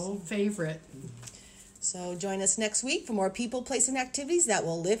 the old favorite. So join us next week for more people, place, and activities that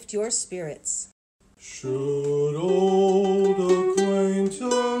will lift your spirits. Should old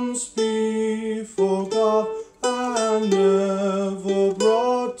acquaintance be forgot and never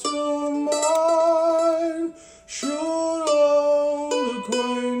brought to mind? Should old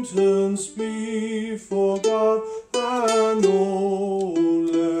acquaintance be forgot